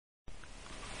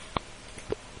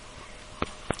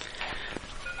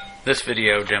This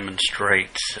video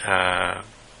demonstrates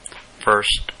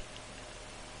first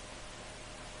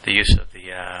the use of the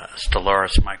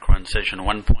Stellaris micro incision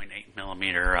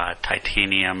 1.8mm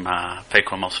titanium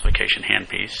phacoemulsification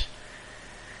handpiece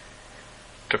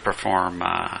to perform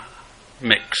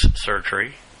mix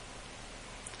surgery.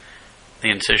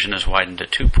 The incision is widened to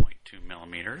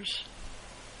 2.2mm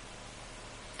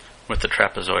with the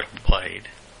trapezoidal blade.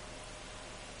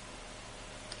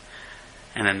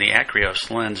 And then the Akreos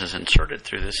lens is inserted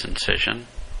through this incision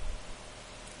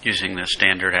using the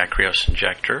standard Akreos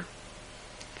injector.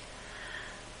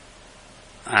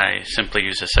 I simply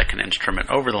use a second instrument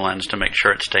over the lens to make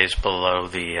sure it stays below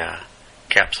the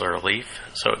capsular relief,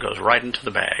 so it goes right into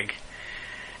the bag.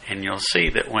 And you'll see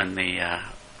that when the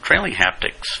trailing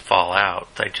haptics fall out,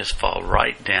 they just fall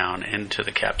right down into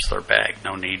the capsular bag.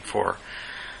 No need for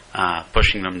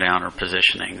pushing them down or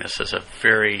positioning. This is a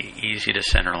very easy to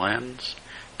center lens,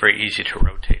 very easy to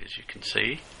rotate, as you can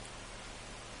see,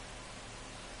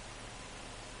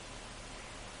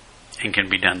 and can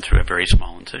be done through a very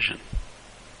small incision.